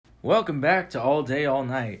Welcome back to All Day, All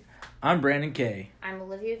Night. I'm Brandon K. I'm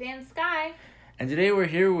Olivia Van Sky. And today we're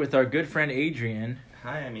here with our good friend Adrian.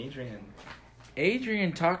 Hi, I'm Adrian.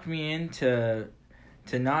 Adrian talked me into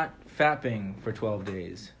not fapping for 12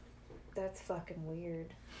 days. That's fucking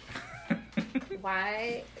weird.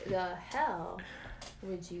 Why the hell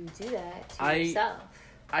would you do that to yourself?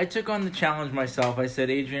 I took on the challenge myself. I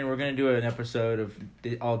said, Adrian, we're going to do an episode of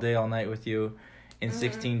All Day, All Night with you in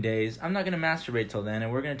 16 days. I'm not going to masturbate till then,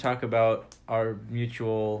 and we're going to talk about our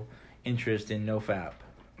mutual interest in NoFap.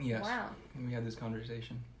 Yes. Wow. We had this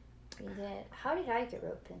conversation. We did. How did I get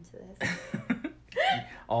roped into this?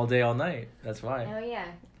 All day, all night. That's why. Oh, yeah.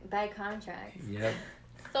 By contract. Yep.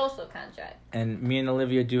 Social contract. And me and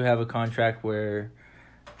Olivia do have a contract where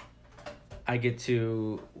I get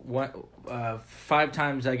to 5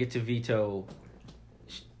 times I get to veto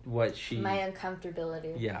what she. My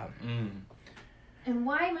uncomfortability. Yeah. And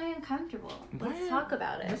why am I uncomfortable? Let's talk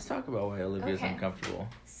about it. Let's talk about why Olivia's uncomfortable.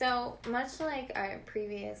 So, much like our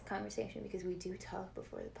previous conversation, because we do talk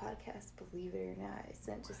before the podcast, believe it or not, it's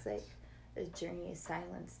not just like a journey of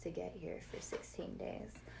silence to get here for 16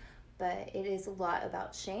 days. But it is a lot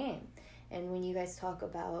about shame. And when you guys talk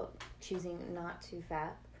about choosing not to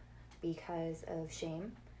fap because of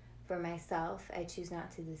shame, for myself, I choose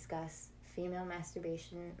not to discuss female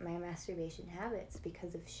masturbation, my masturbation habits,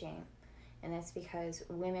 because of shame. And that's because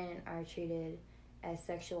women are treated as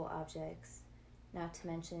sexual objects. Not to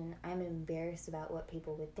mention, I'm embarrassed about what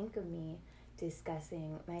people would think of me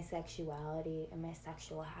discussing my sexuality and my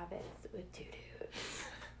sexual habits with two dudes.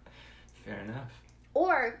 Fair enough.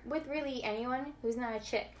 Or with really anyone who's not a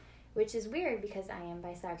chick. Which is weird because I am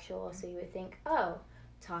bisexual, so you would think, oh,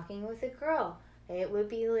 talking with a girl, it would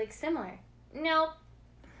be like similar. Nope.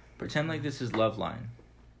 Pretend like this is Loveline.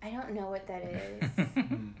 I don't know what that is.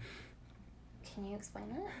 Can you explain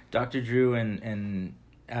it? Dr. Drew and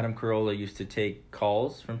Adam Carolla used to take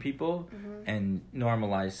calls from people and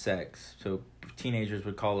normalize sex. So teenagers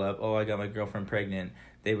would call up, oh, I got my girlfriend pregnant.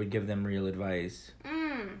 They would give them real advice.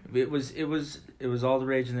 It was all the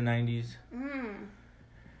rage in the 90s.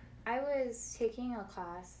 I was taking a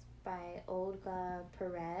class by Olga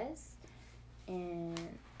Perez in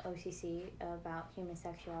OCC about human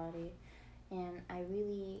sexuality. And I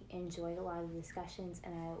really enjoyed a lot of the discussions,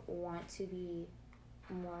 and I want to be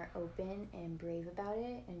more open and brave about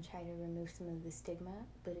it and try to remove some of the stigma.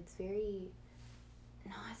 But it's very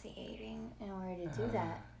nauseating in order to do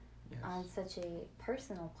that on such a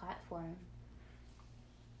personal platform.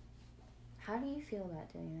 How do you feel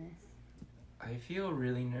about doing this? I feel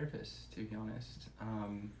really nervous, to be honest.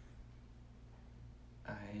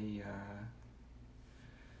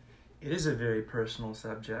 It is a very personal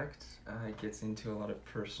subject. It gets into a lot of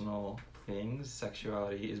personal things.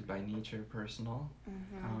 Sexuality is by nature personal.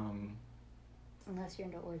 Unless you're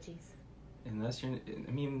into orgies. Even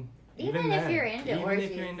if you're into orgies.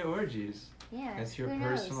 If you're into orgies. Yeah, that's your who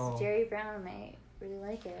personal... knows? Jerry Brown might really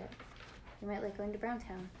like it. You might like going to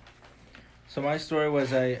Browntown. So my story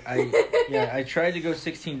was I tried to go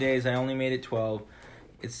 16 days. I only made it 12.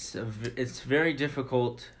 It's very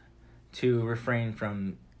difficult to refrain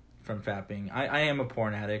from fapping. I am a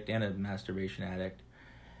porn addict and a masturbation addict,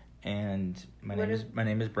 and my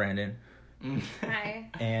name is Brandon. Hi.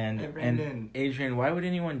 And Adrian, why would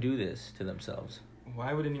anyone do this to themselves?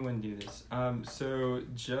 Why would anyone do this? So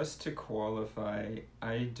just to qualify,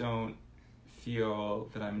 I don't feel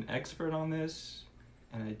that I'm an expert on this,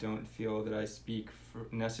 and I don't feel that I speak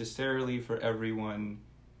necessarily for everyone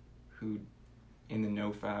who in the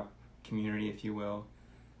NoFap community, if you will.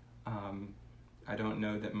 I don't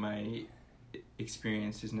know that my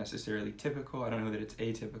experience is necessarily typical. I don't know that it's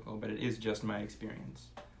atypical, but it is just my experience.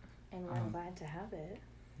 And we're glad to have it.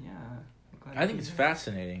 Yeah. I think it's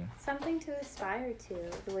fascinating. Something to aspire to,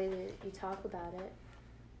 the way that you talk about it.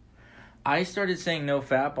 I started saying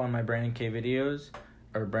NoFap on my Brandon K videos,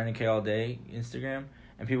 or Brandon K All Day Instagram,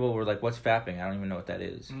 and people were like, what's fapping? I don't even know what that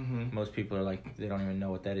is. Most people are like, they don't even know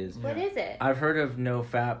what that is. What is it? I've heard of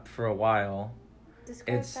NoFap for a while.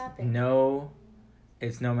 Describe fapping.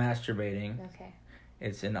 It's no masturbating. Okay.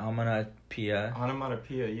 It's an onomatopoeia.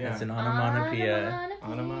 Onomatopoeia, yeah. It's an onomatopoeia.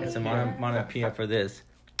 It's an onomatopoeia for this.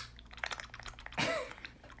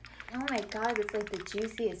 Oh my god, it's like the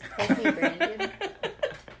juiciest pussy, Brandon.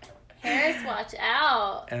 Harris, watch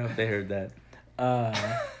out. I don't know if they heard that.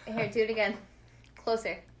 Here, do it again.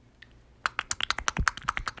 Closer.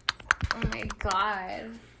 Oh my god.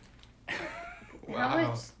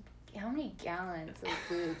 Wow. How many gallons of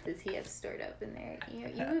food does he have stored up in there? You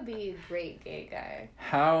would be a great gay guy.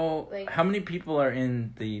 How many people are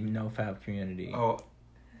in the NoFap community? Oh,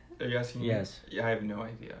 are you asking me? Yes. Yeah, I have no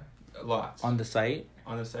idea. Lots. On the site?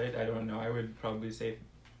 On the site, I don't know. I would probably say,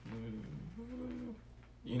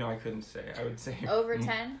 I couldn't say. I would say Over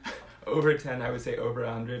 10? Over 10. I would say over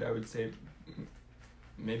 100. I would say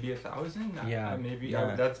maybe 1,000. Yeah.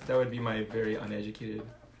 That would be my very uneducated.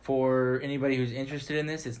 For anybody who's interested in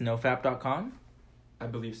this, it's nofap.com. I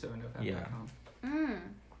believe so. Nofap.com. Yeah.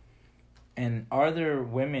 And are there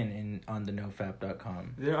women on the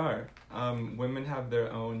nofap.com? There are. Women have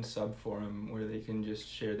their own sub-forum where they can just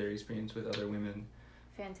share their experience with other women.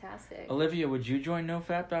 Fantastic. Olivia, would you join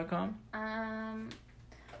nofap.com?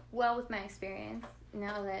 Well, with my experience,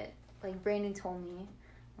 now that, like, Brandon told me,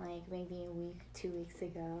 like, maybe a week, 2 weeks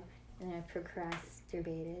ago, and I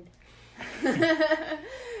procrastinated. And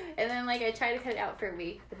then, like, I tried to cut it out for a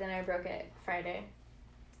week, but then I broke it Friday.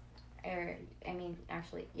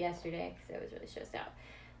 Actually, yesterday, because I was really stressed out.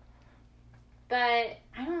 But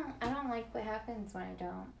I don't like what happens when I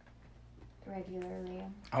don't regularly.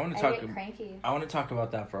 I get cranky. I want to talk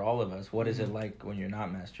about that for all of us. What is it like when you're not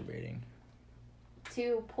masturbating?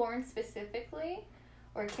 To porn specifically?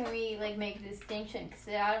 Or can we, like, make a distinction? Because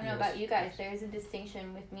I don't know about you guys. There's a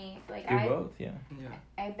distinction with me. Like, both, yeah.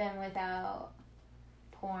 I've been without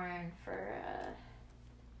porn for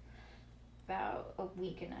about a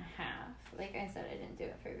week and a half. Like I said, I didn't do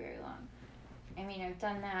it for very long. I've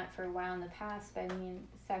done that for a while in the past, but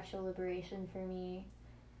sexual liberation for me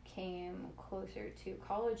came closer to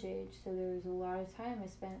college age, so there was a lot of time I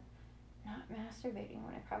spent not masturbating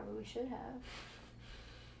when I probably should have.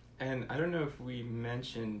 And I don't know if we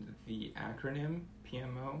mentioned the acronym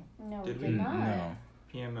PMO. No, we did not. No.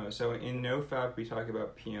 PMO. So in NoFap, we talk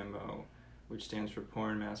about PMO, which stands for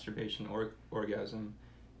porn, masturbation, orgasm.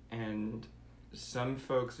 And some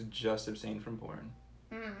folks just abstain from porn.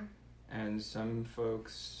 And some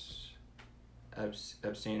folks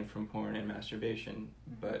abstain from porn and masturbation,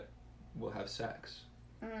 but will have sex.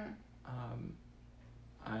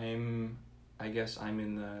 I guess I'm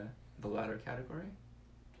in the latter category.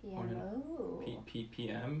 PMO.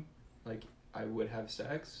 PM, like I would have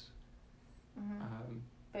sex.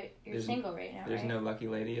 But you're single right now, There's right? no lucky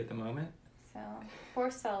lady at the moment. So,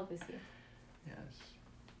 forced celibacy. Yes.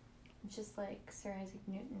 Just like Sir Isaac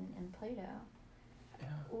Newton and Plato. Yeah.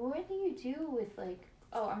 What do you do with, like...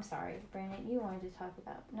 Oh, I'm sorry, Brandon. You wanted to talk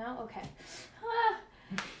about... No? Okay.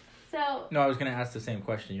 So... No, I was going to ask the same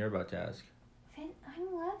question you're about to ask. I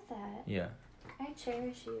love that. Yeah. I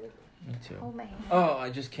cherish you. Me too. Hold my hand. Oh, I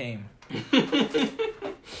just came. I'm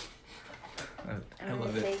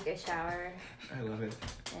love gonna it. take a shower I love it.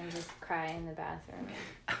 and just cry in the bathroom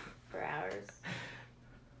for hours.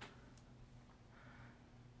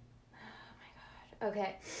 Oh my god.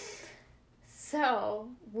 Okay. So,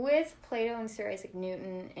 with Plato and Sir Isaac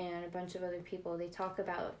Newton and a bunch of other people, they talk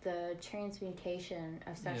about the transmutation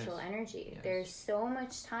of sexual energy. Yes. There's so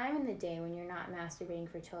much time in the day when you're not masturbating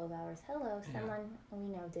for 12 hours. Hello, someone we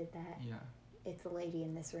know did that. Yeah. It's a lady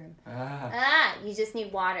in this room. Ah. You just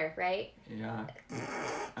need water, right? Yeah.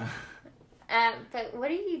 But what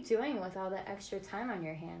are you doing with all the extra time on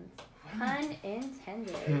your hands? Pun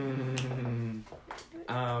intended.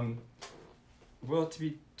 Well, to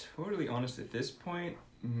be totally honest, at this point,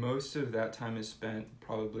 most of that time is spent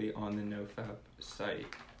probably on the NoFap site.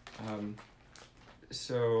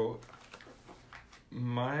 So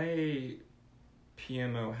my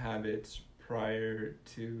PMO habits prior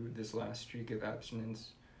to this last streak of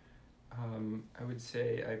abstinence, I would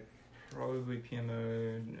say I probably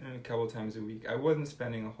PMO'd a couple times a week. I wasn't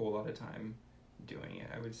spending a whole lot of time doing it.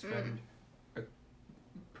 I would spend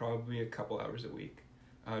probably a couple hours a week.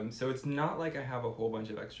 So it's not like I have a whole bunch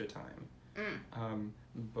of extra time.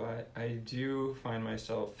 But I do find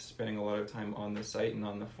myself spending a lot of time on the site and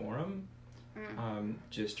on the forum,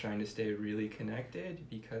 just trying to stay really connected,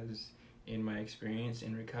 because in my experience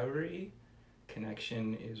in recovery,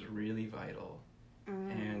 connection is really vital.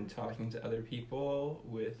 And talking to other people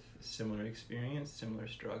with similar experience, similar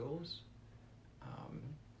struggles,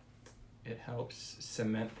 it helps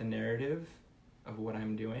cement the narrative of what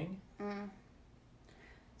I'm doing.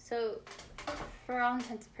 So, for all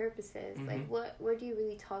intents and purposes, like, what do you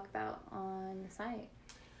really talk about on the site?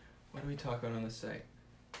 What do we talk about on the site?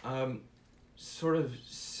 Sort of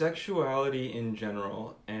sexuality in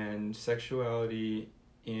general and sexuality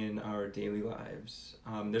in our daily lives.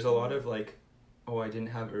 There's a lot of like, oh, I didn't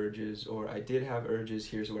have urges, or I did have urges,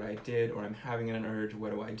 here's what I did, or I'm having an urge,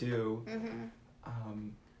 what do I do?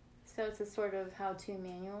 So it's a sort of how-to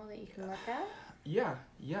manual that you can look at? Yeah.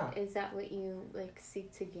 Is that what you, like,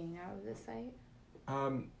 seek to gain out of the site?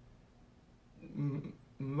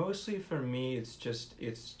 Mostly for me, it's just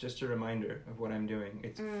a reminder of what I'm doing.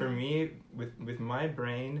 It's for me, with my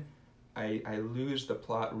brain, I lose the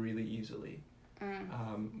plot really easily.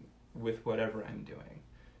 with whatever I'm doing.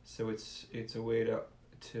 So it's a way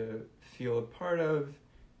to feel a part of,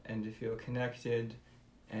 and to feel connected,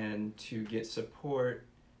 and to get support,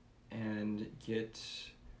 and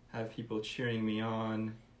have people cheering me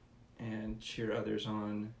on, and cheer others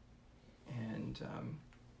on, and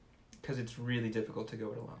because it's really difficult to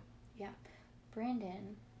go it alone. Yeah.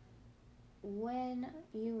 Brandon, when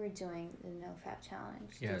you were doing the NoFap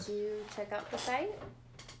Challenge, Yes. did you check out the site?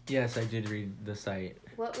 Yes, I did read the site.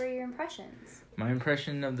 What were your impressions? My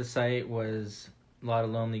impression of the site was a lot of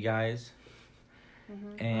lonely guys.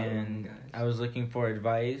 Mm-hmm. And Guys. I was looking for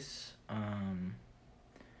advice. A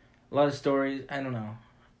lot of stories. I don't know.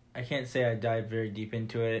 I can't say I dived very deep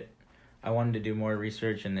into it. I wanted to do more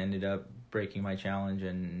research and ended up breaking my challenge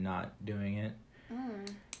and not doing it.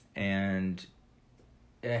 And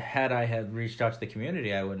had I had reached out to the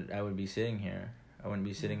community, I would be sitting here. I wouldn't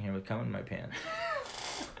be sitting here with cum in my pants.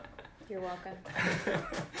 You're welcome.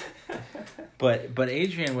 But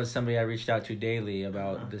Adrian was somebody I reached out to daily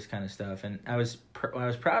about this kind of stuff, and I was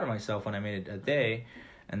proud of myself when I made it a day,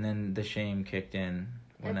 and then the shame kicked in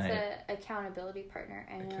when That's an accountability partner.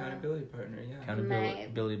 And Accountability partner, yeah.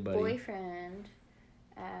 accountability buddy. boyfriend,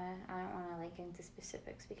 I don't want to like into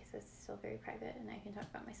specifics because it's still very private, and I can talk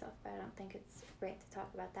about myself, but I don't think it's right to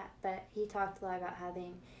talk about that. But he talked a lot about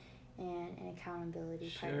having an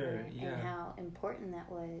accountability partner and how important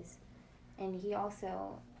that was. And he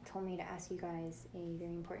also told me to ask you guys a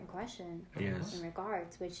very important question Yes. in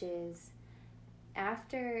regards, which is,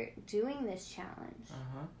 after doing this challenge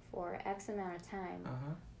for X amount of time,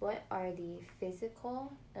 what are the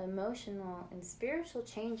physical, emotional, and spiritual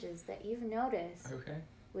changes that you've noticed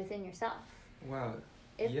within yourself? Wow.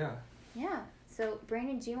 Yeah. So,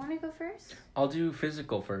 Brandon, do you want to go first? I'll do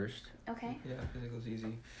physical first. Okay. Yeah, physical's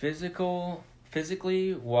easy.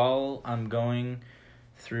 Physically, while I'm going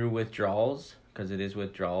through withdrawals, because it is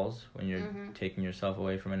withdrawals when you're taking yourself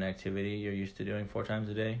away from an activity you're used to doing 4 times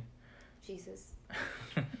a day. Jesus.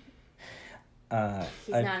 He's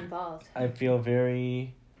not involved. I feel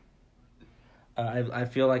very... I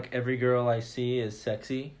feel like every girl I see is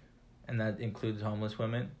sexy, and that includes homeless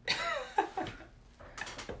women.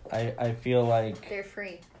 I feel like... They're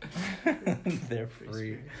free. They're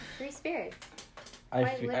free. Free spirits.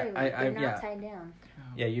 Quite literally. They're not tied down.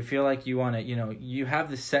 Yeah, you feel like you want to, you have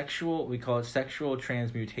the sexual, we call it sexual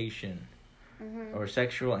transmutation, or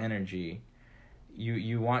sexual energy.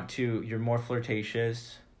 You want to, you're more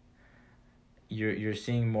flirtatious. You're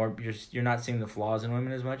seeing more, you're not seeing the flaws in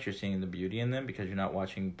women as much. You're seeing the beauty in them because you're not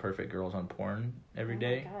watching perfect girls on porn every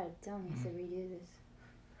day. Oh my God, Dylan needs to redo this.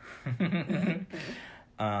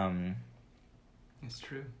 It's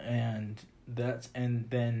true. And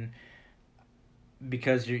then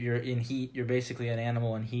because you're in heat, you're basically an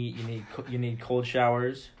animal in heat. You need cold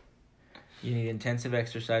showers. You need intensive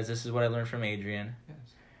exercise. This is what I learned from Adrian. Yes.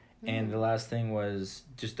 And the last thing was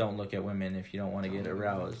just don't look at women if you don't want to get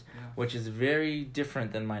aroused, Yeah. which is very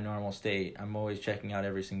different than my normal state. I'm always checking out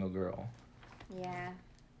every single girl. Yeah,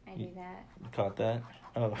 I do that. Caught that?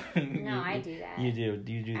 Oh. No, I do that. You do.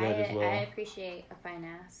 Do you do that as well? I appreciate a fine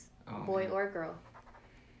ass, boy or girl.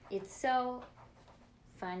 It's so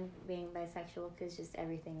fun being bisexual because just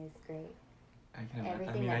everything is great. I can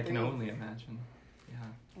only imagine. Yeah.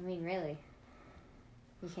 I mean, really.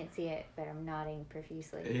 You can't see it, but I'm nodding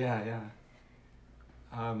profusely. Yeah.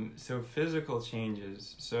 So physical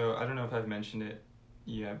changes. So I don't know if I've mentioned it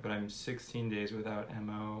yet, but I'm 16 days without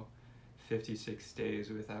MO, 56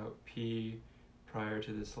 days without P prior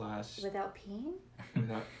to this last... Without peeing?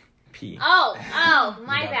 Without... P. Oh,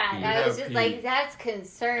 my Without bad. pee. I was Without just pee. like, that's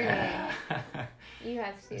concerning. You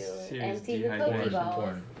have to Serious empty the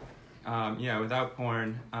dehydration. Pokeballs. Without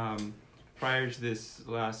porn. Prior to this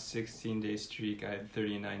last 16-day streak, I had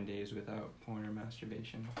 39 days without porn or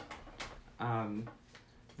masturbation.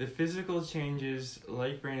 The physical changes,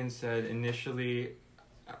 like Brandon said, initially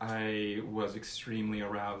I was extremely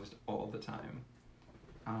aroused all the time.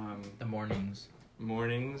 The mornings.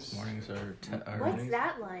 Mornings are... What's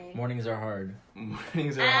that like? Mornings are hard.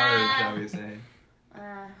 Mornings are hard, shall we say.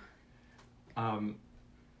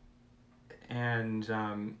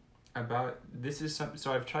 About this is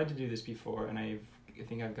so I've tried to do this before, and I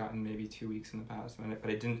think I've gotten maybe 2 weeks in the past, but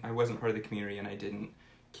I wasn't part of the community, and I didn't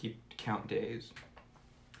count days.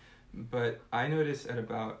 But I noticed at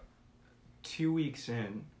about 2 weeks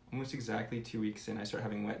in, almost exactly 2 weeks in, I start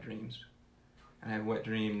having wet dreams, and I have wet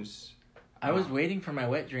dreams. I was waiting for my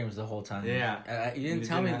wet dreams the whole time. Yeah. You didn't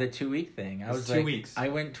tell me the 2 week thing. I was 2 weeks. I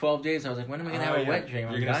went 12 days. I was like, when am I going to have a wet dream?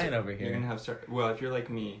 I'm dying over here. You're going to have well, if you're like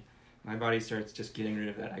me, my body starts just getting rid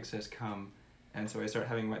of that excess cum. And so I start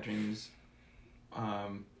having wet dreams.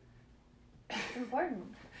 It's important.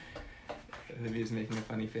 Olivia's making a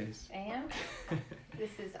funny face. I am.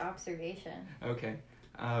 This is observation Okay.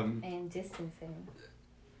 and distancing.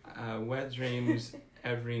 Wet dreams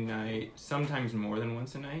every night, sometimes more than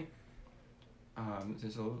once a night.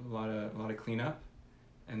 There's a lot of cleanup,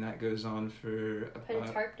 and that goes on for Put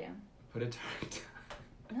a tarp down. Put a tarp down.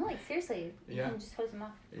 No, like seriously. You Yeah. can just hose them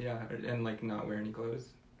off. Yeah, and like not wear any clothes.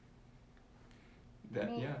 That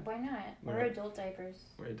I mean, yeah, why not? Or Wear- adult diapers.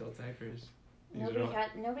 wear adult diapers. These are all-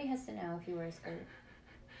 Nobody has to know if you wear a skirt.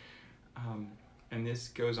 And this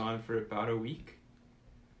goes on for about a week,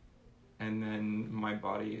 and then my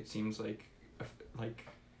body, it seems like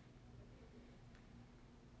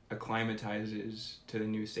acclimatizes to the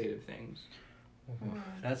new state of things.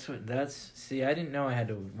 See, I didn't know I had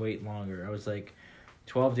to wait longer. I was like,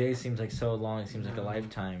 12 days seems like so long. It seems like a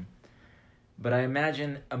lifetime. But I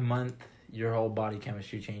imagine a month, your whole body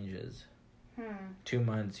chemistry changes. 2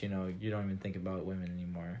 months, you don't even think about women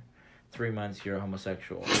anymore. 3 months, you're a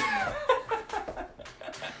homosexual.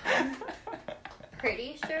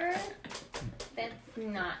 Pretty sure that's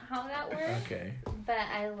not how that works. Okay. But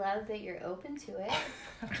I love that you're open to it.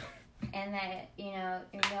 And that, you're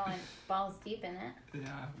going balls deep in it.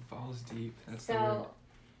 Yeah, balls deep. That's the So,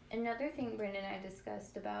 word. another thing Brendan and I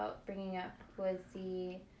discussed about bringing up was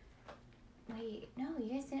the... Wait, no, you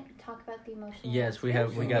guys didn't talk about the emotional... Yes, we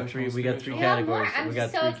got three categories. We have more. I'm we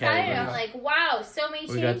just got so three excited. categories. I'm like, wow, so many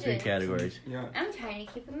changes. We got 3 categories. Yeah. I'm trying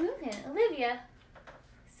to keep it moving. Olivia,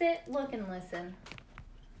 sit, look, and listen.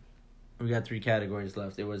 We got 3 categories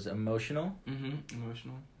left. It was emotional,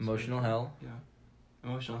 emotional hell. Yeah.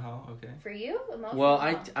 Emotional hell, okay. For you, emotional. Well,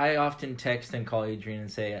 hell. I often text and call Adrian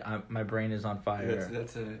and say my brain is on fire.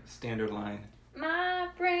 That's a standard line. My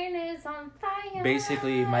brain is on fire.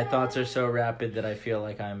 Basically, my thoughts are so rapid that I feel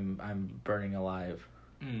like I'm burning alive.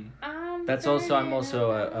 Mm. I'm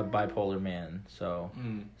also a bipolar man, so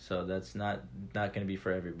Mm. so that's not going to be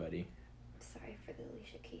for everybody. Sorry for the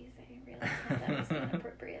Alicia Keys. I didn't realize how that was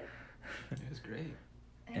inappropriate. It was great.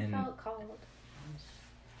 I felt called.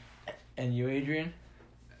 And you, Adrian?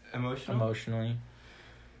 Emotionally.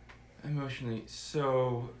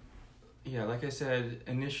 So, yeah, like I said,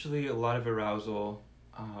 initially a lot of arousal.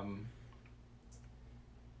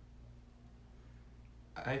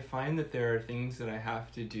 I find that there are things that I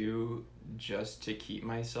have to do just to keep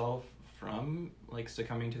myself from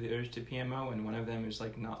succumbing to the urge to PMO, and one of them is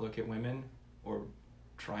not look at women or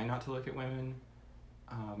try not to look at women.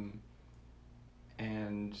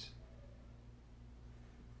 And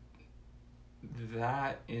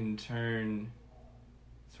that in turn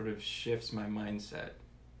sort of shifts my mindset.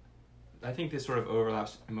 I think this sort of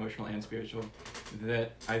overlaps emotional and spiritual,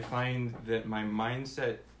 that I find that my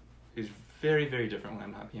mindset is very, very different when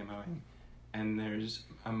I'm not PMOing. And there's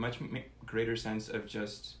a much greater sense of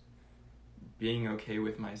just being okay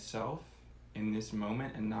with myself in this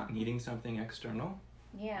moment and not needing something external.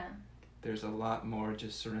 Yeah. There's a lot more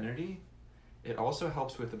just serenity. It also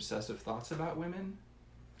helps with obsessive thoughts about women.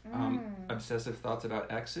 Obsessive thoughts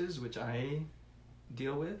about exes, which I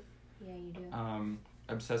deal with. Yeah, you do.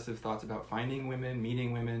 Obsessive thoughts about finding women,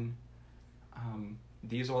 meeting women.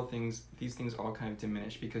 These things all kind of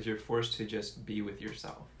diminish because you're forced to just be with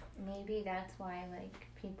yourself. Maybe that's why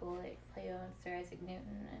people like Plato and Sir Isaac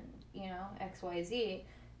Newton and XYZ,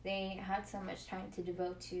 they had so much time to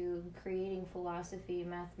devote to creating philosophy,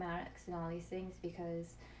 mathematics, and all these things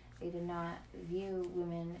because they did not view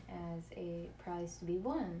women as a prize to be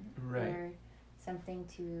won. Right. Or something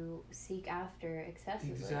to seek after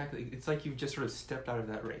excessively. Exactly. It's like you've just sort of stepped out of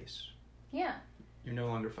that race. Yeah. You're no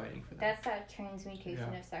longer fighting for that. That's that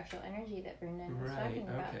transmutation of sexual energy that Brendan was talking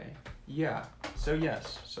about. Okay. Yeah. So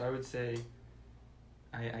yes. So I would say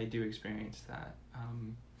I do experience that.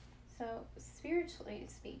 So spiritually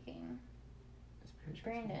speaking,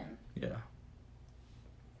 Brandon. Yeah.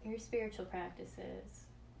 Your spiritual practices,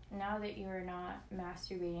 now that you are not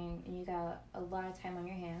masturbating and you got a lot of time on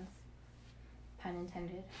your hands, pun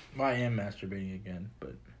intended. Well, I am masturbating again,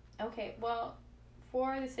 but... Okay, well,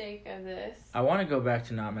 for the sake of this... I want to go back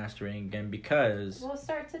to not masturbating again because... We'll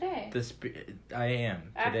start today. I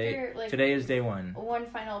am. After, today is day 1. One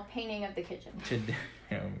final painting of the kitchen.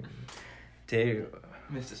 Today...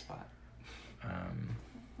 Missed a spot.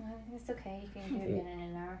 It's okay, you can do it again in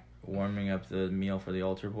an hour. Warming up the meal for the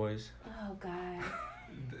altar boys. Oh, God.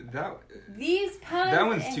 These puns... That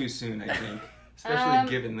one's too soon, I think. Especially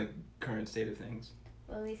given the current state of things.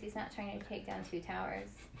 Well, at least he's not trying to take down 2 towers.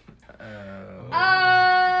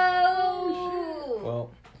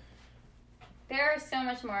 Well... There is so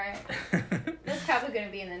much more. This is probably going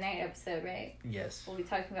to be in the night episode, right? Yes. We'll be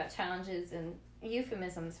talking about challenges and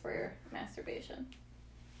euphemisms for masturbation.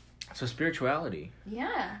 So spirituality.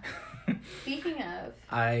 Yeah. Speaking of.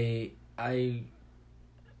 I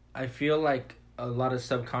feel like a lot of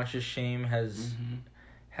subconscious shame has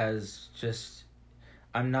just,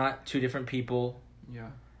 I'm not two different people. Yeah.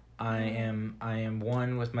 I am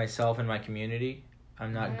one with myself and my community.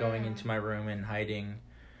 I'm not going into my room and hiding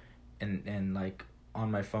and like on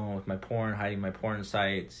my phone with my porn, hiding my porn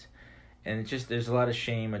sites. And it's just, there's a lot of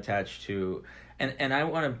shame attached to, and I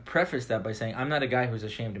want to preface that by saying I'm not a guy who's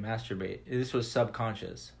ashamed to masturbate. This was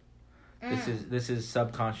subconscious. This is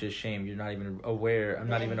subconscious shame. You're not even aware. I'm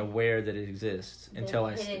not even aware that it exists until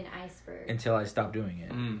I stop doing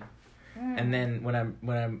it. And then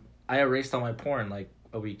when I erased all my porn like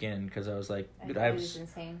a week in because I was like, dude, I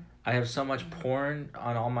have so much porn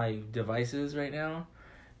on all my devices right now,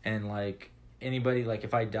 and like anybody, like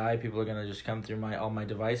if I die, people are gonna just come through all my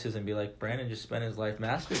devices and be like, Brandon just spent his life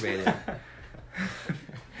masturbating.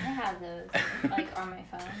 I have those like on my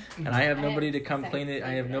phone, and I have nobody to come clean it.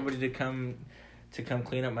 I have nobody to come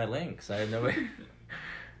clean up my links. I have nobody.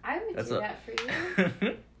 I would do that for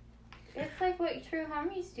you. It's like what true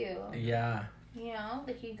homies do. Yeah. You know,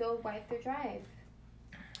 like you go wipe their drive.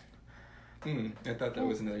 I thought that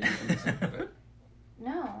was another euphemism. But...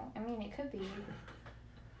 No, I mean it could be.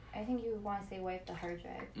 I think you would want to say wipe the hard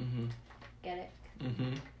drive. Mm-hmm. Get it?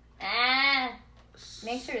 Mm-hmm. Ah!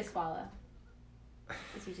 Make sure to swallow.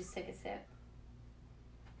 Because you just took a sip.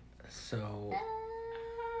 So...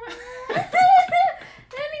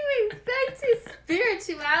 Anyways, back to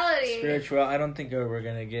spirituality. I don't think we're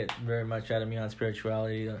going to get very much out of me on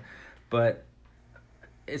spirituality, but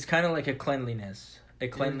it's kind of like a cleanliness. A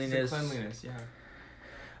cleanliness, yeah.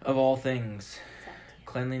 Of all things.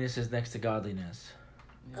 Cleanliness is next to godliness.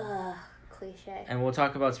 Yeah. Ugh, cliche. And we'll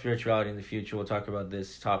talk about spirituality in the future. We'll talk about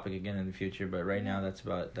this topic again in the future, but right now that's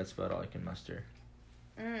about all I can muster.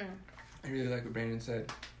 I really like what Brandon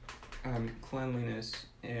said. Cleanliness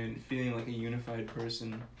and feeling like a unified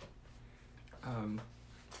person.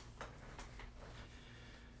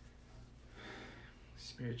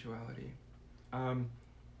 Spirituality.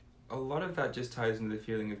 A lot of that just ties into the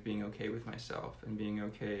feeling of being okay with myself and being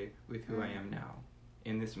okay with who I am now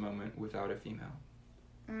in this moment without a female.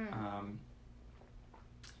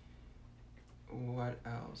 What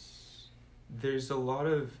else? There's a lot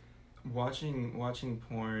of watching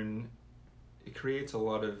porn. It creates a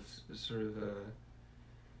lot of sort of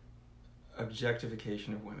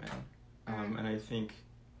objectification of women, and I think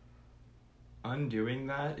undoing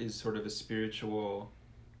that is sort of a spiritual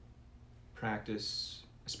practice,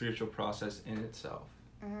 a spiritual process in itself.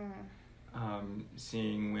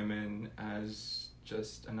 Seeing women as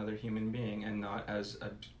just another human being and not as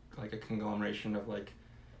a conglomeration of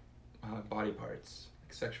body parts,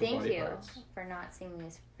 like sexual body parts. Thank you for not seeing me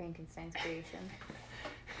as Frankenstein's creation.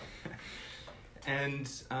 And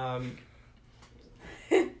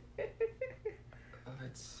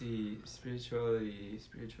let's see, spirituality.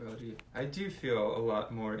 I do feel a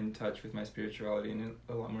lot more in touch with my spirituality and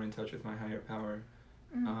a lot more in touch with my higher power.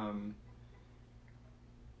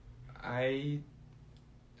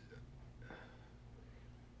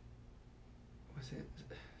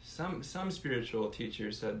 Some spiritual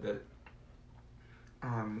teacher said that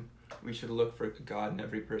we should look for God in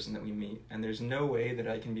every person that we meet, and there's no way that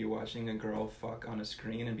I can be watching a girl fuck on a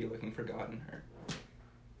screen and be looking for God in her.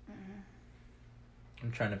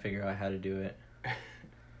 I'm trying to figure out how to do it.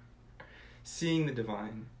 Seeing the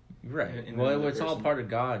divine. Right. Well, it's all part of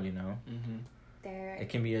God, you know. It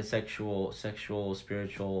can be a sexual,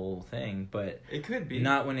 spiritual thing, but it could be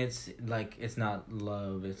not when it's it's not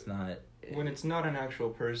love. It's not when it's not an actual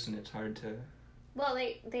person. It's hard to. Well,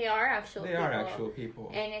 they are actual people. They are actual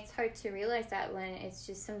people. And it's hard to realize that when it's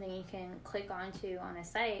just something you can click onto on a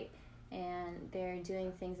site and they're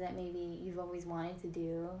doing things that maybe you've always wanted to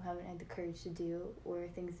do, haven't had the courage to do, or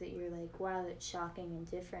things that you're like, wow, that's shocking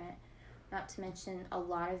and different. Not to mention a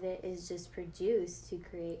lot of it is just produced to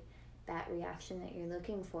create that reaction that you're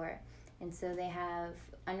looking for. And so they have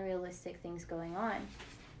unrealistic things going on.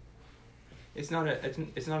 It's not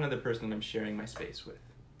another person that I'm sharing my space with.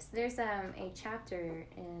 There's a chapter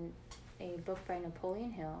in a book by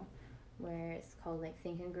Napoleon Hill where it's called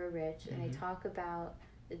Think and Grow Rich, and they talk about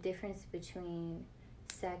the difference between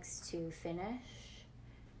sex to finish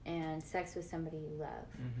and sex with somebody you love.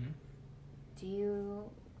 Do you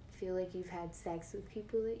feel like you've had sex with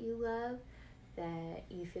people that you love, that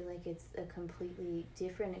you feel like it's a completely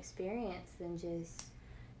different experience than just,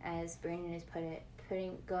 as Brandon has put it,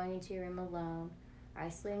 going into your room alone,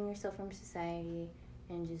 isolating yourself from society,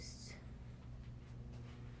 and just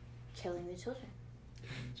killing the children.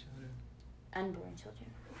 Unborn children.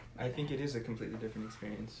 I think it is a completely different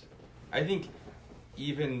experience. I think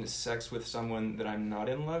even sex with someone that I'm not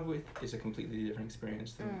in love with is a completely different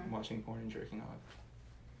experience than watching porn and jerking off.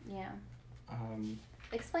 Yeah. Um,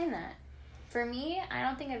 Explain that. For me, I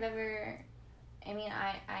don't think I've ever... I mean,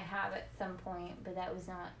 I have at some point, but that was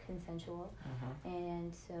not consensual.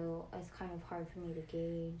 And so it's kind of hard for me to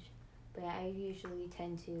gauge. But I usually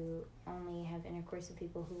tend to only have intercourse with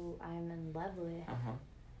people who I'm in love with.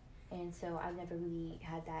 And so I've never really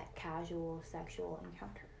had that casual sexual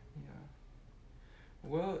encounter. Yeah.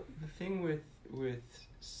 Well, the thing with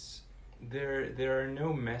there are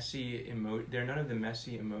no messy there are none of the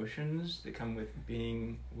messy emotions that come with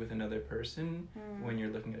being with another person when you're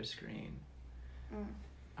looking at a screen.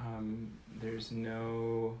 There's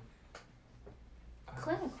no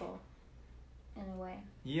clinical in a way.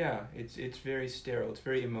 Yeah, it's very sterile. It's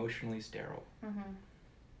very emotionally sterile.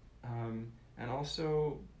 And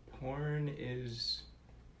also porn is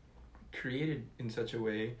created in such a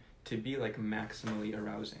way to be like maximally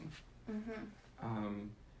arousing.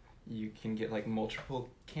 You can get like multiple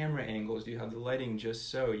camera angles. You have the lighting just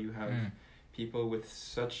so. You have people with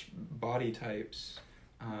such body types.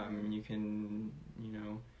 You can,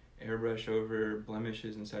 airbrush over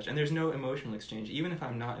blemishes and such. And there's no emotional exchange. Even if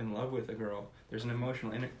I'm not in love with a girl, there's an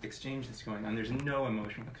emotional exchange that's going on. There's no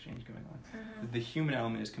emotional exchange going on. The human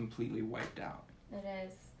element is completely wiped out. It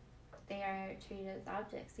is. They are treated as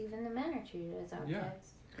objects. Even the men are treated as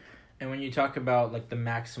objects. Yeah. And when you talk about like the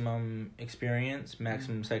maximum experience,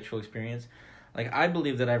 maximum sexual experience, like I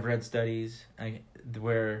believe that I've read studies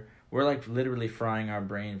where we're like literally frying our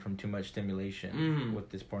brain from too much stimulation with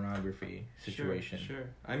this pornography situation. Sure.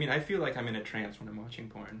 I mean, I feel like I'm in a trance when I'm watching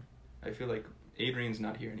porn. I feel like Adrian's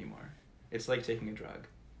not here anymore. It's like taking a drug.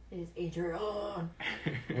 It is Adrian.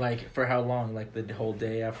 Like for how long? Like the whole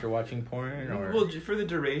day after watching porn, or well, for the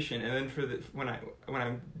duration, and then when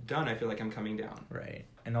I'm done, I feel like I'm coming down. Right.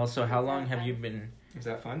 And also, how long have you been? Is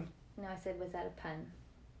that fun? No, I said, was that a pun?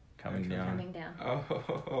 Coming down. Coming down.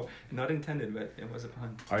 Oh, not intended, but it was a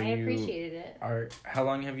pun. I appreciated it. How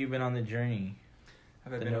long have you been on the journey?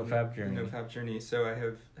 Have I been on NoFap journey? The NoFap journey. So I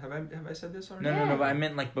have I said this already? No, but I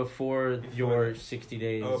meant like before your 60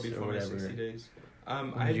 days or whatever. 60 days.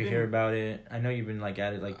 When did you hear about it? I know you've been like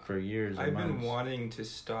at it like for years or I've months. been wanting to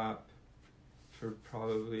stop for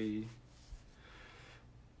probably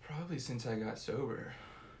since I got sober.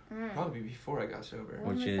 Probably before I got sober.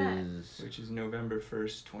 When was Which is November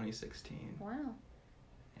 1st, 2016. Wow.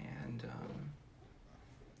 And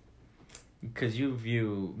because you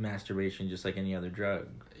view masturbation just like any other drug.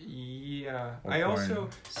 Yeah. Or I porn. also,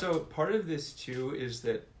 so part of this too is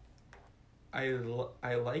that I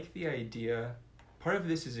like the idea, part of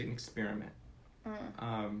this is an experiment.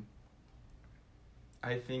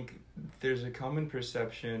 I think there's a common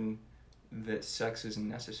perception that sex is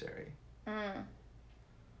necessary.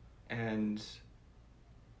 And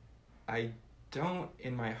I don't,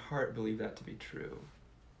 in my heart, believe that to be true.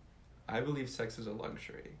 I believe sex is a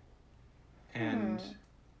luxury. And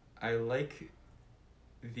I like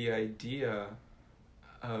the idea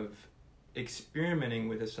of experimenting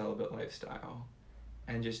with a celibate lifestyle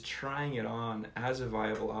and just trying it on as a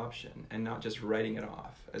viable option and not just writing it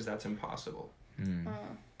off as that's impossible.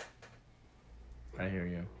 I hear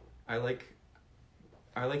you. I like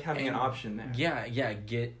having an option there. Yeah,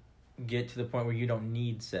 get to the point where you don't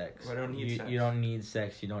need sex. I don't need sex. You don't need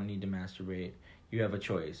sex, you don't need to masturbate. You have a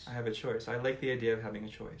choice. I have a choice. I like the idea of having a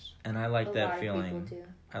choice. And I like that A lot feeling. of people do.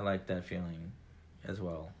 I like that feeling as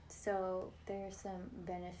well. So there's some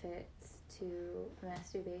benefits to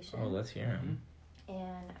masturbation. Oh, let's hear them.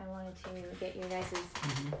 And I wanted to get your guys'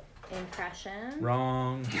 impression.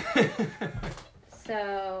 Wrong.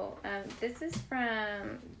 So this is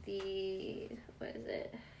from the, what is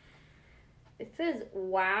it? It says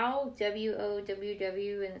WOW,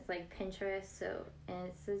 WOWW, and it's like Pinterest. So, and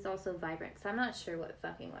it says also Vibrant. So I'm not sure what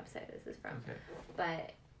fucking website this is from. Okay.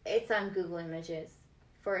 But it's on Google Images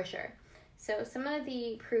for sure. So some of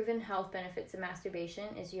the proven health benefits of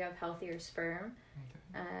masturbation is you have healthier sperm.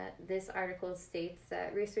 This article states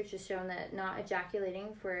that research has shown that not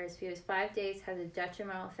ejaculating for as few as 5 days has a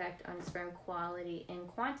detrimental effect on sperm quality and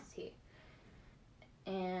quantity.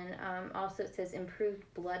 And also it says improved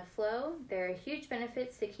blood flow. There are huge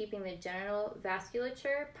benefits to keeping the genital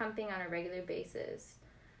vasculature pumping on a regular basis.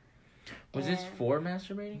 Was this for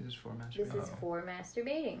masturbating? This is for masturbating. This is for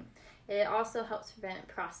masturbating. It also helps prevent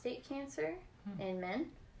prostate cancer in men.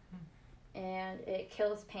 And it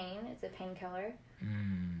kills pain. It's a painkiller.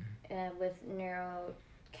 With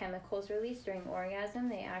neurochemicals released during orgasm,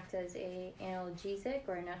 they act as a analgesic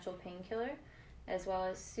or a natural painkiller, as well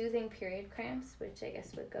as soothing period cramps, which I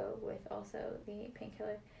guess would go with also the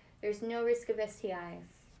painkiller. There's no risk of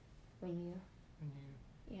STIs when you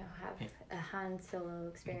when you have a Han Solo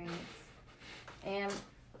experience. And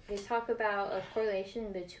they talk about a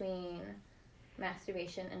correlation between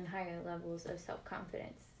masturbation and higher levels of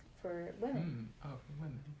self-confidence for women. for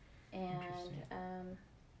women. And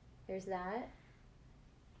there's that.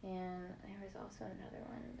 And there was also another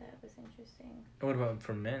one that was interesting. What about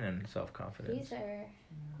for men and self-confidence? These are,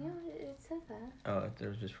 it said that. Oh, there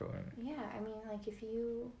was just for women. Yeah, I mean, like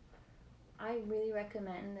I really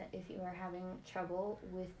recommend that if you are having trouble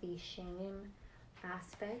with the shame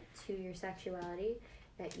aspect to your sexuality,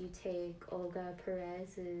 that you take Olga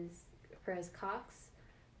Perez Cox,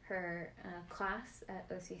 her class at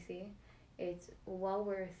OCC. It's well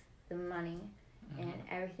worth the money and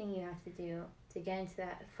everything you have to do to get into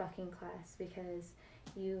that fucking class, because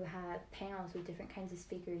you have panels with different kinds of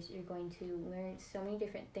speakers. You're going to learn so many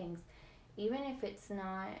different things, even if it's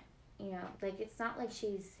not, like, it's not like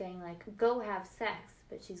she's saying, like, go have sex,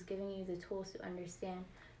 but she's giving you the tools to understand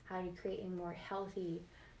how to create a more healthy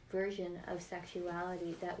version of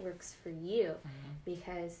sexuality that works for you,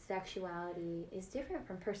 because sexuality is different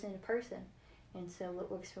from person to person. And so what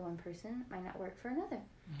works for one person might not work for another.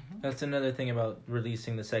 That's another thing about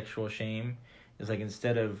releasing the sexual shame, is like,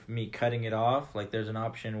 instead of me cutting it off, like, there's an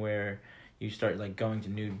option where you start like going to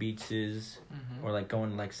nude beaches or like going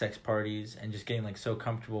to like sex parties and just getting like so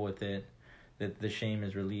comfortable with it that the shame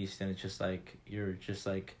is released, and it's just like you're just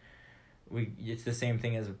like it's the same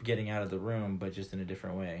thing as getting out of the room, but just in a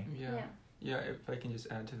different way. Yeah, if I can just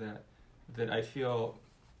add to that I feel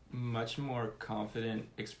much more confident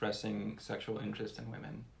expressing sexual interest in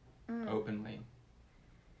women openly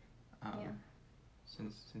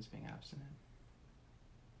since being abstinent.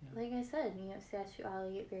 Like I said,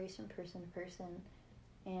 sexuality varies from person to person,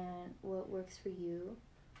 and what works for you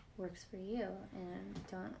works for you, and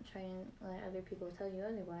don't try and let other people tell you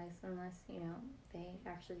otherwise unless they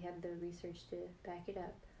actually have the research to back it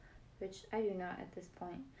up, which I do not at this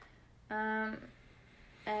point.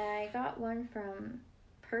 I got one from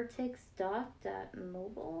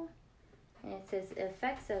pertixdoc.mobile, and it says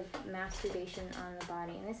effects of masturbation on the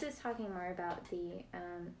body, and this is talking more about the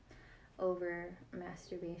over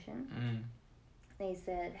masturbation. They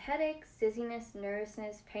said headaches, dizziness,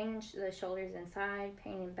 nervousness, pain in the shoulders and side,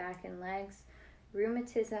 pain in back and legs,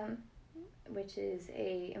 rheumatism, which is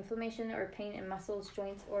a inflammation or pain in muscles,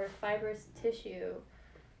 joints, or fibrous tissue.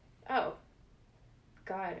 Oh,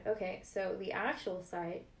 God. Okay, so the actual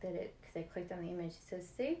site because I clicked on the image, it says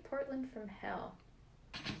Save Portland from Hell.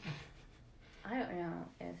 I don't know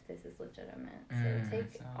if this is legitimate. So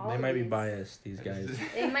take all they might be biased, these guys.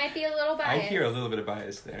 They might be a little biased. I hear a little bit of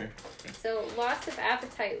bias there. So loss of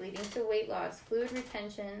appetite leading to weight loss, fluid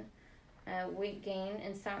retention, weight gain,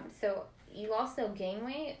 and some. So you also gain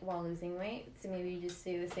weight while losing weight. So maybe you just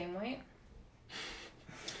stay the same weight.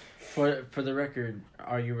 For the record,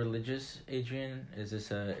 are you religious, Adrian? Is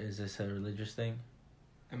this a religious thing?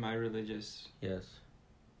 Am I religious? Yes.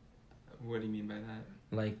 What do you mean by that?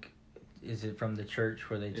 Like, is it from the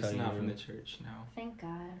church where they tell you? It's not from the church, no. Thank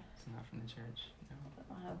God. It's not from the church, no.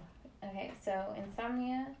 Wow. Okay, so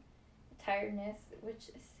insomnia, tiredness,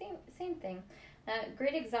 which same thing.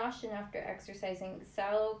 Great exhaustion after exercising,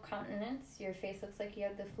 sallow countenance. Your face looks like you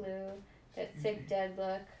have the flu. That sick, dead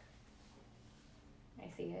look. I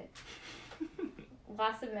see it.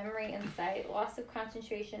 Loss of memory and sight, loss of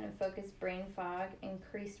concentration and focus, brain fog,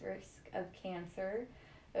 increased risk of cancer,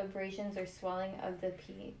 abrasions or swelling of the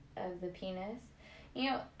penis.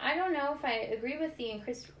 I don't know if I agree with the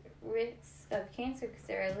increased risk of cancer, because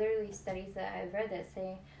there are literally studies that I've read that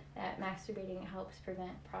say that masturbating helps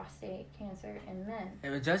prevent prostate cancer in men.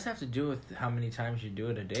 It does have to do with how many times you do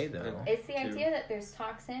it a day, though. It's the idea that there's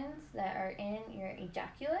toxins that are in your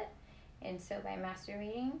ejaculate, and so by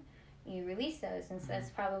masturbating, you release those, and so that's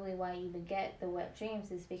probably why you would get the wet dreams,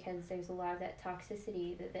 is because there's a lot of that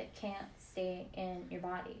toxicity that can't stay in your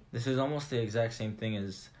body. This is almost the exact same thing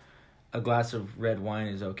as a glass of red wine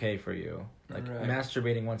is okay for you. Like,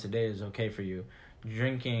 masturbating once a day is okay for you.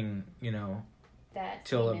 Drinking, that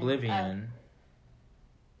till oblivion.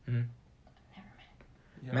 Never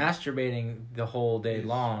Yeah. Masturbating the whole day It's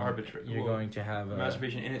long, arbitrary. you're going to have a...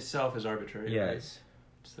 Masturbation in itself is arbitrary. Yes. Right?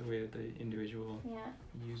 It's the way that the individual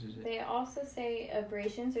uses it. They also say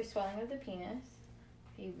abrasions or swelling of the penis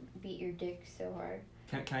if you beat your dick so hard.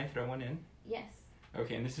 Can I throw one in? Yes.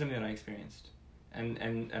 Okay, and this is something that I experienced, and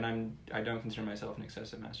I don't consider myself an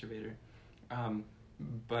excessive masturbator,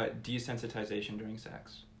 but desensitization during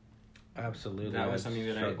sex. Absolutely. That was something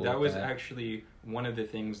that was actually one of the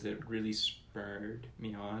things that really spurred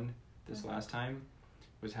me on this last time,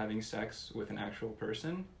 was having sex with an actual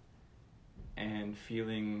person and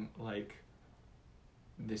feeling like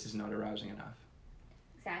this is not arousing enough.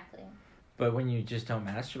 Exactly. But when you just don't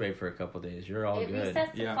masturbate for a couple days, you're all It good.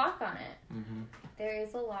 resets the Yeah. clock on it. Mm-hmm. There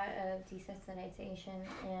is a lot of desensitization,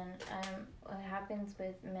 and what happens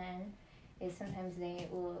with men is sometimes they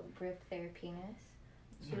will grip their penis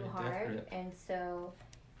too Right, hard, definite. and so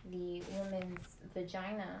the woman's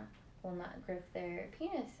vagina will not grip their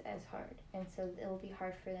penis as hard, and so it'll be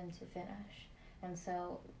hard for them to finish, and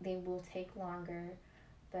so they will take longer,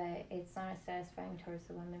 but it's not as satisfying towards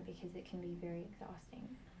the woman because it can be very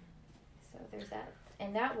exhausting. So there's that,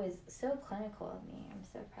 and that was so clinical of me. I'm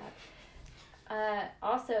so proud.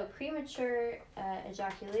 Also, premature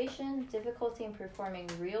ejaculation, difficulty in performing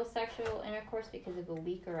real sexual intercourse because of a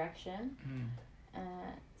weak erection,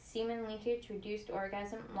 semen leakage, reduced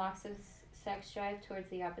orgasm, loss of sex drive towards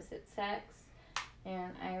the opposite sex,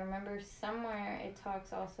 and I remember somewhere it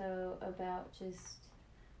talks also about just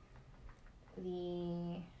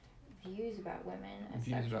the views about women as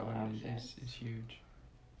Views sexual about women objects. is huge.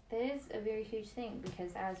 That is a very huge thing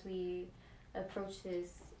because as we approach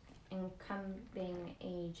this incoming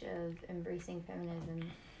age of embracing feminism,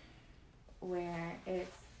 where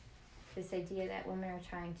it's this idea that women are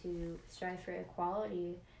trying to strive for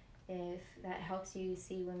equality, if that helps you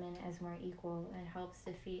see women as more equal, it helps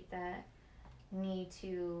defeat that need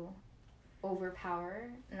to overpower,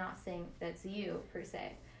 not saying that's you per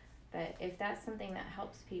se, but if that's something that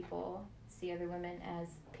helps people see other women as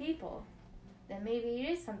people, then maybe it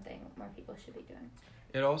is something more people should be doing.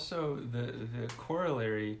 It also, the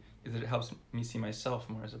corollary is that it helps me see myself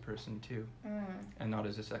more as a person too, and not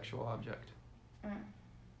as a sexual object.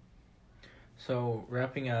 So,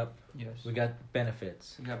 wrapping up, Yes. we got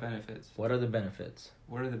benefits. We got benefits. What are the benefits?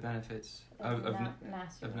 What are the benefits Of of not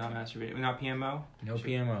masturbating? Not PMO? No Should-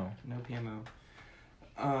 PMO. No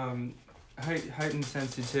PMO. Heightened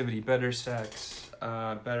sensitivity, better sex,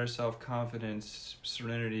 better self-confidence,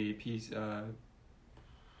 serenity, peace.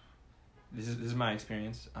 This is my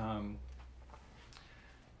experience.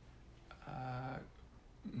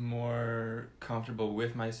 More comfortable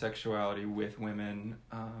with my sexuality, with women.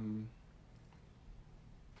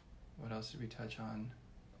 What else did we touch on?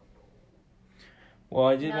 Well,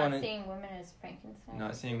 I did Not want to. seeing women as Frankenstein.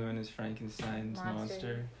 Not seeing women as Frankenstein's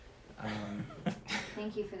monster.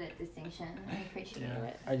 Thank you for that distinction. I appreciate Yeah.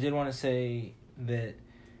 it. I did want to say that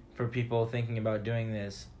for people thinking about doing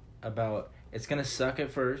this, about it's gonna suck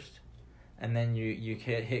at first, and then you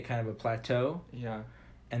hit kind of a plateau, Yeah.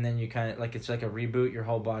 and then you kind of like it's like a reboot. Your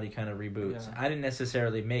whole body kind of reboots. Yeah. I didn't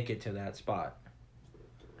necessarily make it to that spot,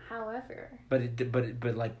 However,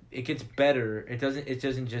 but like it gets better. It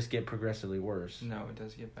doesn't just get progressively worse. No, it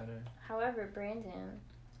does get better. Brandon,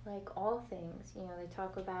 like all things, they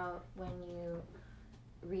talk about when you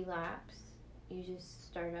relapse, you just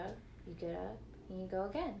start up, you get up, and you go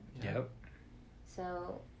again. Yeah. Yep.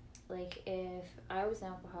 So, like, if I was an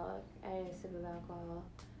alcoholic, I had a sip of alcohol,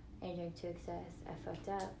 I drank to excess, I fucked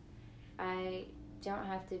up, I don't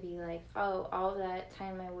have to be like, oh, all that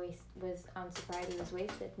time I was on sobriety was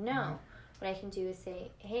wasted. No. What I can do is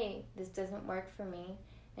say, hey, this doesn't work for me,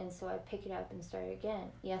 and so I pick it up and start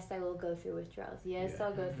again. Yes, I will go through withdrawals. Yes,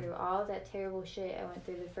 I'll go through all that terrible shit I went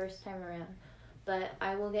through the first time around, but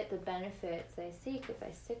I will get the benefits I seek if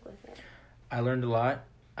I stick with it. I learned a lot.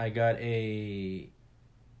 I got a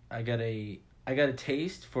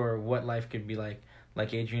taste for what life could be like.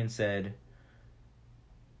 Like Adrian said,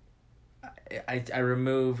 I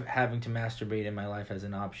remove having to masturbate in my life as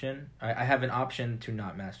an option. I have an option to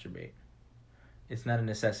not masturbate. It's not a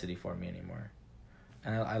necessity for me anymore.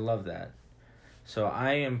 And I love that. So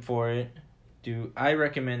I am for it. Do I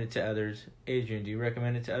recommend it to others? Adrian, do you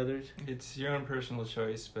recommend it to others? It's your own personal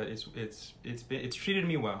choice, but it's treated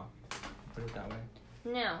me well. Put it that way.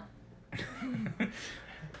 No.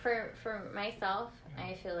 For myself,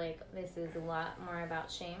 I feel like this is a lot more about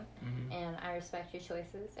shame, and I respect your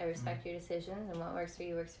choices. I respect your decisions, and what works for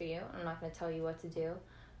you works for you. I'm not going to tell you what to do,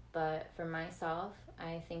 but for myself,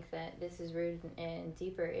 I think that this is rooted in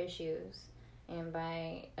deeper issues, and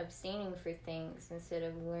by abstaining for things instead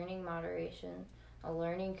of learning moderation or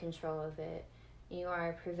learning control of it, you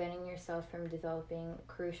are preventing yourself from developing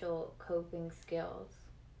crucial coping skills.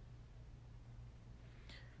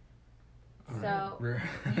 So,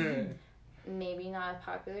 maybe not a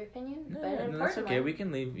popular opinion, but an important that's okay. one. We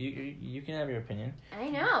can leave. You can have your opinion. I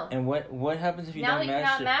know. And what happens if you Now don't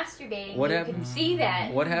that you're not masturbating, What you hap- can see that.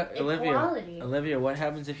 Equality. Olivia, what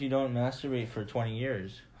happens if you don't masturbate for 20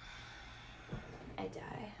 years? I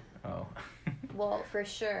die. Oh. Well, for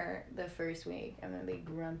sure, the first week, I'm going to be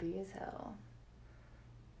grumpy as hell.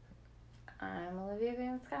 I'm Olivia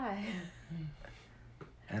Van Sky.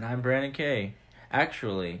 And I'm Brandon K.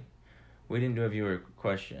 Actually, we didn't do a viewer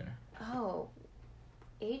question. Oh,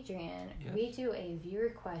 Adrian, Yes. we do a viewer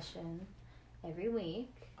question every week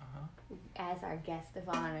as our guest of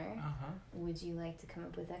honor. Would you like to come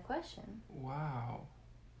up with that question? Wow.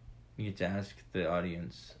 You get to ask the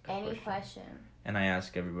audience Any question. And I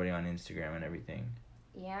ask everybody on Instagram and everything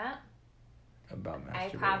Yeah. about masturbating. I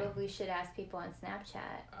probably should ask people on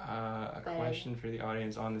Snapchat. A question for the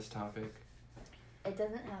audience on this topic. It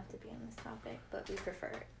doesn't have to be on this topic, but we prefer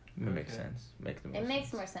it. It makes Okay. sense. It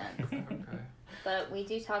makes more sense. Okay. But we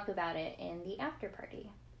do talk about it in the after party,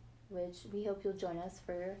 which we hope you'll join us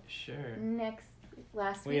for Sure.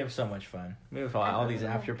 last We week. have so much fun. We have all these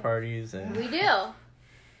after parties. And We do.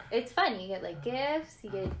 It's fun. You get like gifts. You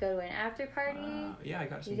get to go to an after party. Yeah, I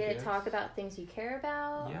got some You get gifts. to talk about things you care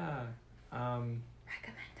about. Yeah.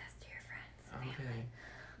 Recommend us to your friends.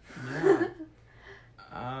 Okay.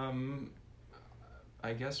 Yeah.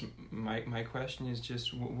 I guess my question is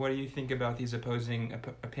just, what do you think about these opposing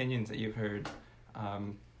opinions that you've heard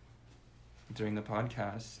during the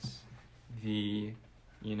podcasts?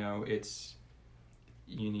 It's,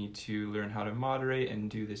 you need to learn how to moderate and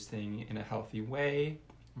do this thing in a healthy way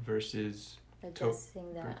versus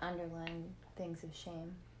Addressing the underlying things of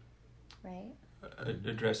shame, right?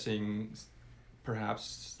 addressing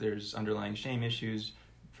perhaps there's underlying shame issues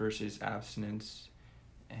versus abstinence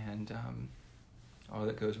and all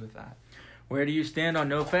that goes with that. Where do you stand on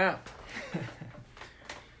NoFap?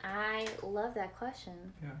 I love that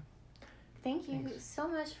question. Yeah. Thank you Thanks. so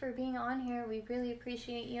much for being on here. We really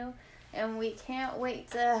appreciate you. And we can't wait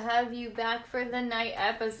to have you back for the night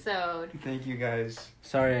episode. Thank you guys.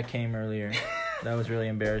 Sorry I came earlier. That was really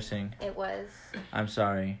embarrassing. It was. I'm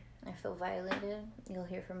sorry. I feel violated. You'll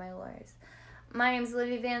hear from my lawyers. My name's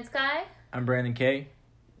Olivia Van Sky. I'm Brandon K.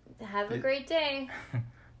 Have a great day.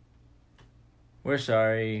 We're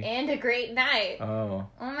sorry. And a great night. Oh.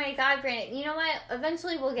 Oh my God, Brandon. You know what?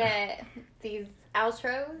 Eventually we'll get these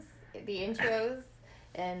outros, the intros,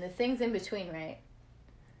 and the things in between, right?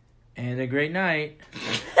 And a great night.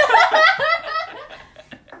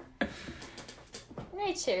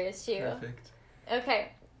 Night cheers to you. Perfect.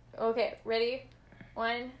 Okay. Ready?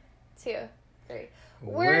 1, 2, 3.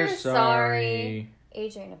 We're sorry.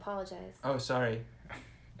 Adrian, apologize. Oh, sorry.